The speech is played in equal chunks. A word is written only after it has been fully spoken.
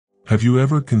Have you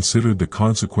ever considered the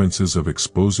consequences of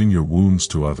exposing your wounds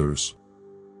to others?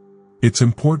 It's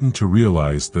important to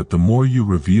realize that the more you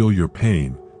reveal your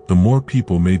pain, the more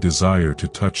people may desire to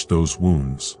touch those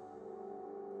wounds.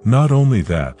 Not only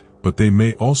that, but they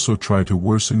may also try to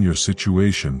worsen your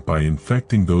situation by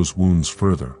infecting those wounds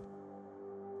further.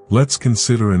 Let's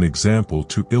consider an example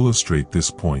to illustrate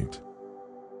this point.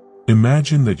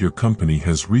 Imagine that your company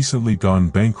has recently gone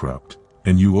bankrupt,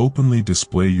 and you openly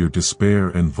display your despair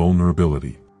and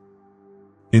vulnerability.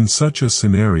 In such a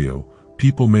scenario,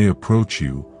 people may approach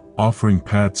you, offering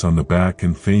pats on the back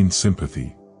and feigned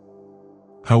sympathy.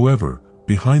 However,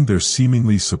 behind their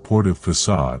seemingly supportive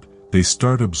facade, they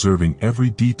start observing every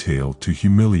detail to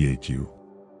humiliate you.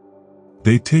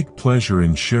 They take pleasure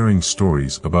in sharing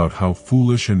stories about how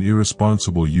foolish and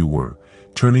irresponsible you were,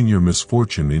 turning your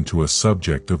misfortune into a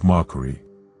subject of mockery.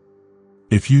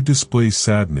 If you display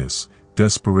sadness,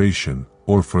 desperation,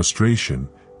 or frustration,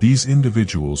 these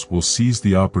individuals will seize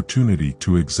the opportunity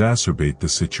to exacerbate the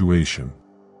situation.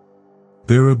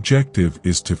 Their objective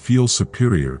is to feel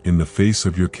superior in the face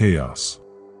of your chaos.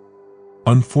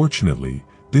 Unfortunately,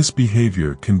 this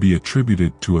behavior can be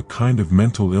attributed to a kind of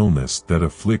mental illness that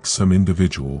afflicts some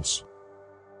individuals.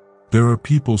 There are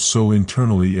people so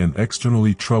internally and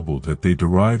externally troubled that they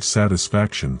derive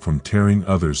satisfaction from tearing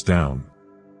others down.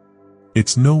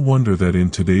 It's no wonder that in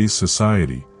today's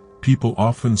society, people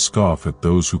often scoff at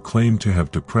those who claim to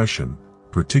have depression,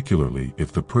 particularly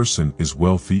if the person is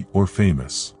wealthy or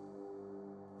famous.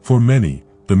 For many,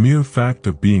 the mere fact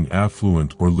of being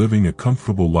affluent or living a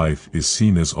comfortable life is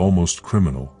seen as almost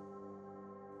criminal.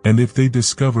 And if they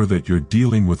discover that you're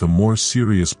dealing with a more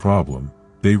serious problem,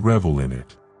 they revel in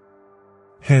it.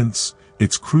 Hence,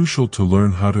 it's crucial to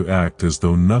learn how to act as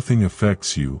though nothing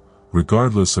affects you,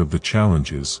 regardless of the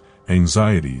challenges,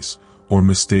 anxieties, or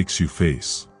mistakes you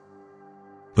face.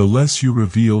 The less you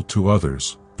reveal to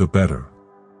others, the better.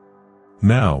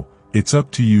 Now, it's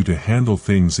up to you to handle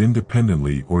things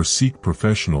independently or seek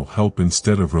professional help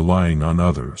instead of relying on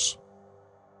others.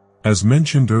 As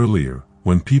mentioned earlier,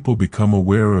 when people become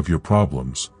aware of your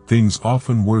problems, things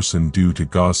often worsen due to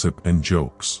gossip and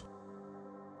jokes.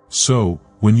 So,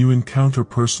 when you encounter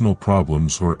personal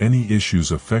problems or any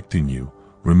issues affecting you,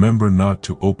 remember not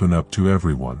to open up to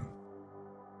everyone.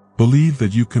 Believe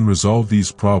that you can resolve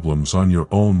these problems on your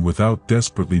own without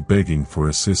desperately begging for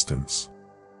assistance.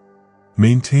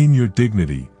 Maintain your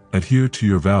dignity, adhere to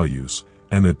your values,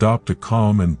 and adopt a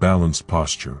calm and balanced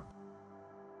posture.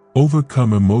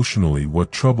 Overcome emotionally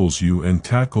what troubles you and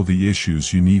tackle the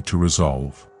issues you need to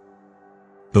resolve.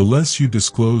 The less you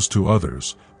disclose to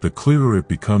others, the clearer it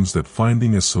becomes that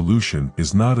finding a solution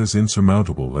is not as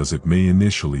insurmountable as it may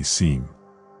initially seem.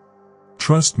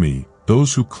 Trust me,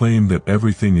 those who claim that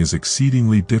everything is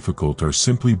exceedingly difficult are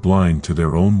simply blind to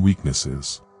their own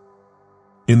weaknesses.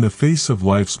 In the face of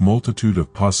life's multitude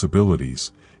of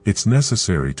possibilities, it's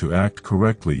necessary to act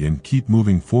correctly and keep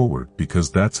moving forward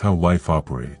because that's how life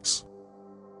operates.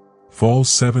 Fall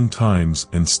 7 times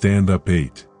and stand up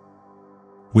 8.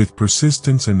 With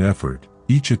persistence and effort,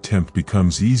 each attempt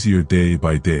becomes easier day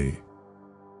by day.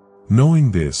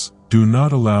 Knowing this, do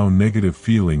not allow negative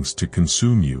feelings to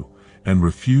consume you, and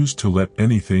refuse to let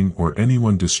anything or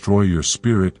anyone destroy your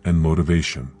spirit and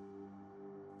motivation.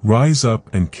 Rise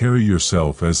up and carry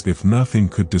yourself as if nothing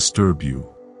could disturb you.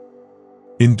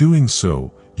 In doing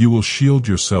so, you will shield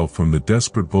yourself from the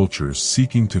desperate vultures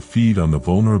seeking to feed on the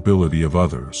vulnerability of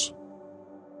others.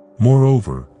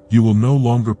 Moreover, you will no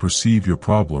longer perceive your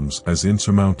problems as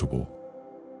insurmountable.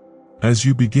 As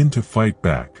you begin to fight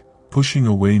back, pushing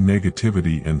away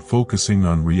negativity and focusing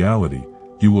on reality,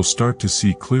 you will start to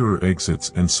see clearer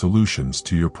exits and solutions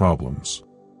to your problems.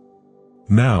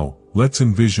 Now, let's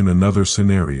envision another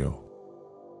scenario.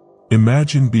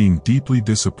 Imagine being deeply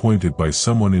disappointed by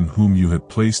someone in whom you had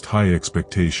placed high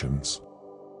expectations.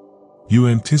 You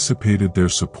anticipated their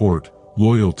support,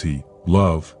 loyalty,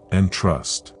 love, and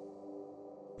trust.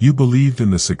 You believed in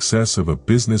the success of a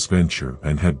business venture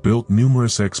and had built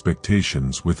numerous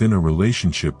expectations within a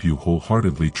relationship you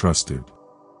wholeheartedly trusted.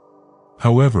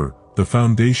 However, the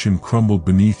foundation crumbled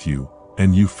beneath you,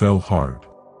 and you fell hard.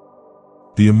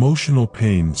 The emotional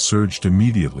pain surged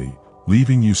immediately,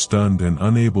 leaving you stunned and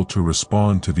unable to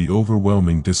respond to the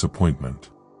overwhelming disappointment.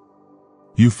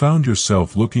 You found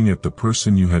yourself looking at the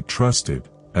person you had trusted,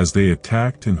 as they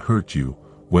attacked and hurt you,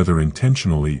 whether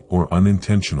intentionally or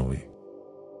unintentionally.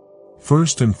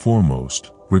 First and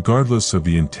foremost, regardless of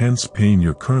the intense pain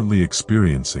you're currently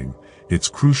experiencing, it's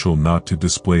crucial not to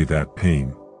display that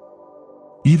pain.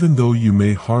 Even though you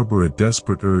may harbor a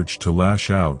desperate urge to lash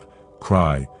out,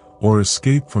 cry, or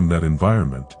escape from that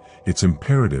environment, it's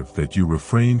imperative that you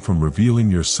refrain from revealing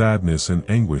your sadness and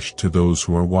anguish to those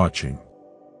who are watching.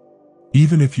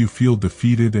 Even if you feel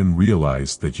defeated and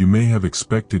realize that you may have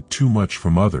expected too much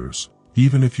from others,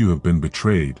 even if you have been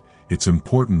betrayed, it's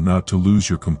important not to lose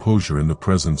your composure in the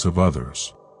presence of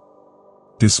others.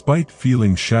 Despite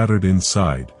feeling shattered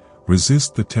inside,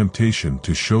 resist the temptation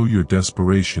to show your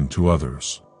desperation to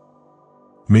others.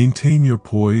 Maintain your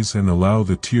poise and allow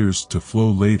the tears to flow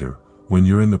later, when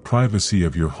you're in the privacy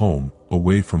of your home,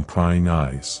 away from prying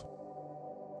eyes.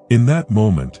 In that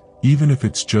moment, even if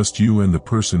it's just you and the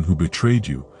person who betrayed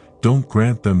you, don't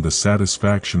grant them the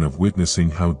satisfaction of witnessing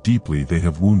how deeply they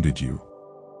have wounded you.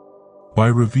 By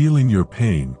revealing your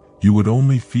pain, you would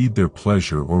only feed their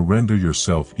pleasure or render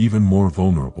yourself even more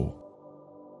vulnerable.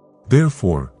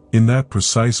 Therefore, in that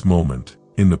precise moment,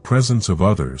 in the presence of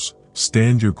others,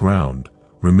 stand your ground,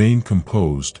 remain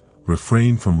composed,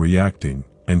 refrain from reacting,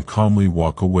 and calmly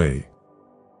walk away.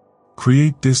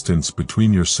 Create distance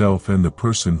between yourself and the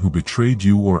person who betrayed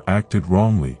you or acted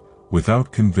wrongly,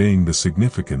 without conveying the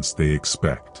significance they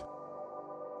expect.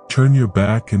 Turn your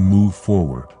back and move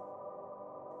forward.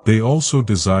 They also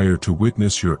desire to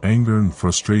witness your anger and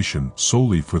frustration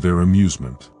solely for their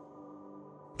amusement.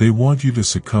 They want you to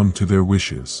succumb to their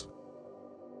wishes.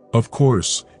 Of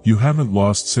course, you haven't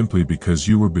lost simply because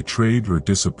you were betrayed or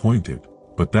disappointed,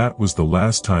 but that was the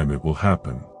last time it will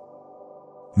happen.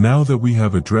 Now that we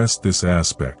have addressed this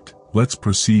aspect, let's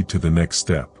proceed to the next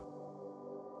step.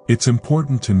 It's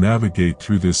important to navigate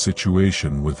through this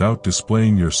situation without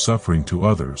displaying your suffering to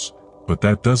others, but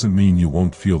that doesn't mean you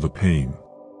won't feel the pain.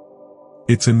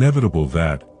 It's inevitable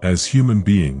that, as human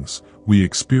beings, we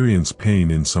experience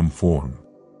pain in some form.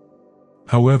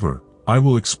 However, I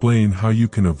will explain how you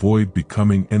can avoid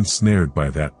becoming ensnared by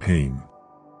that pain.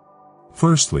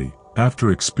 Firstly,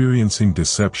 after experiencing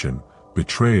deception,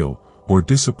 betrayal, or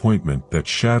disappointment that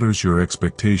shatters your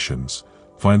expectations,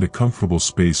 find a comfortable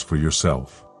space for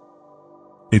yourself.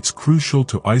 It's crucial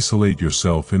to isolate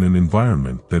yourself in an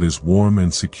environment that is warm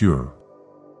and secure.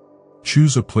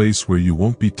 Choose a place where you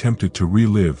won't be tempted to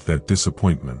relive that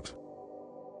disappointment.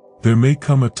 There may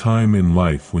come a time in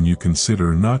life when you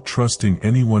consider not trusting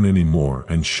anyone anymore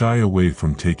and shy away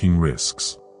from taking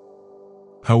risks.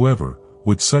 However,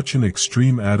 would such an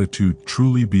extreme attitude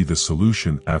truly be the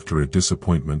solution after a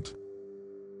disappointment?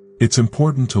 It's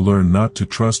important to learn not to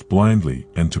trust blindly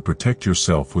and to protect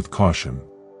yourself with caution.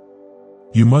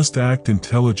 You must act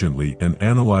intelligently and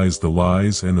analyze the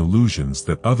lies and illusions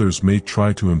that others may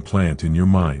try to implant in your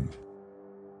mind.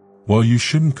 While you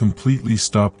shouldn't completely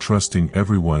stop trusting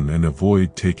everyone and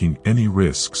avoid taking any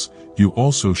risks, you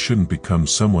also shouldn't become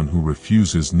someone who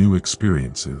refuses new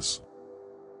experiences.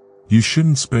 You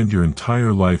shouldn't spend your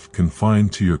entire life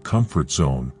confined to your comfort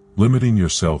zone, limiting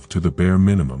yourself to the bare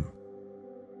minimum.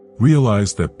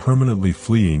 Realize that permanently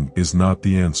fleeing is not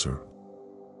the answer.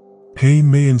 Pain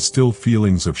may instill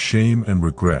feelings of shame and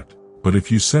regret, but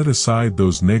if you set aside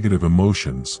those negative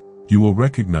emotions, you will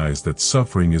recognize that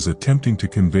suffering is attempting to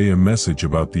convey a message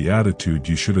about the attitude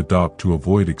you should adopt to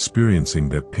avoid experiencing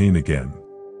that pain again.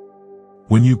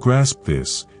 When you grasp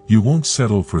this, you won't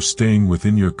settle for staying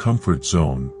within your comfort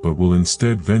zone but will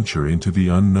instead venture into the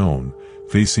unknown,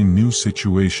 facing new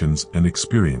situations and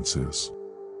experiences.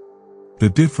 The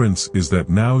difference is that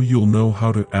now you'll know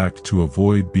how to act to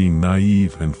avoid being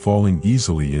naive and falling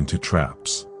easily into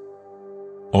traps.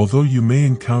 Although you may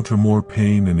encounter more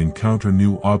pain and encounter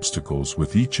new obstacles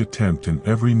with each attempt and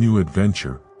every new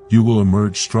adventure, you will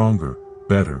emerge stronger,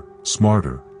 better,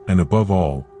 smarter, and above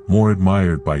all, more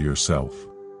admired by yourself.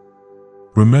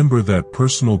 Remember that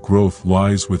personal growth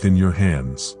lies within your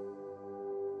hands.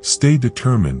 Stay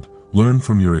determined, learn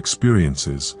from your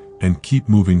experiences, and keep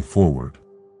moving forward.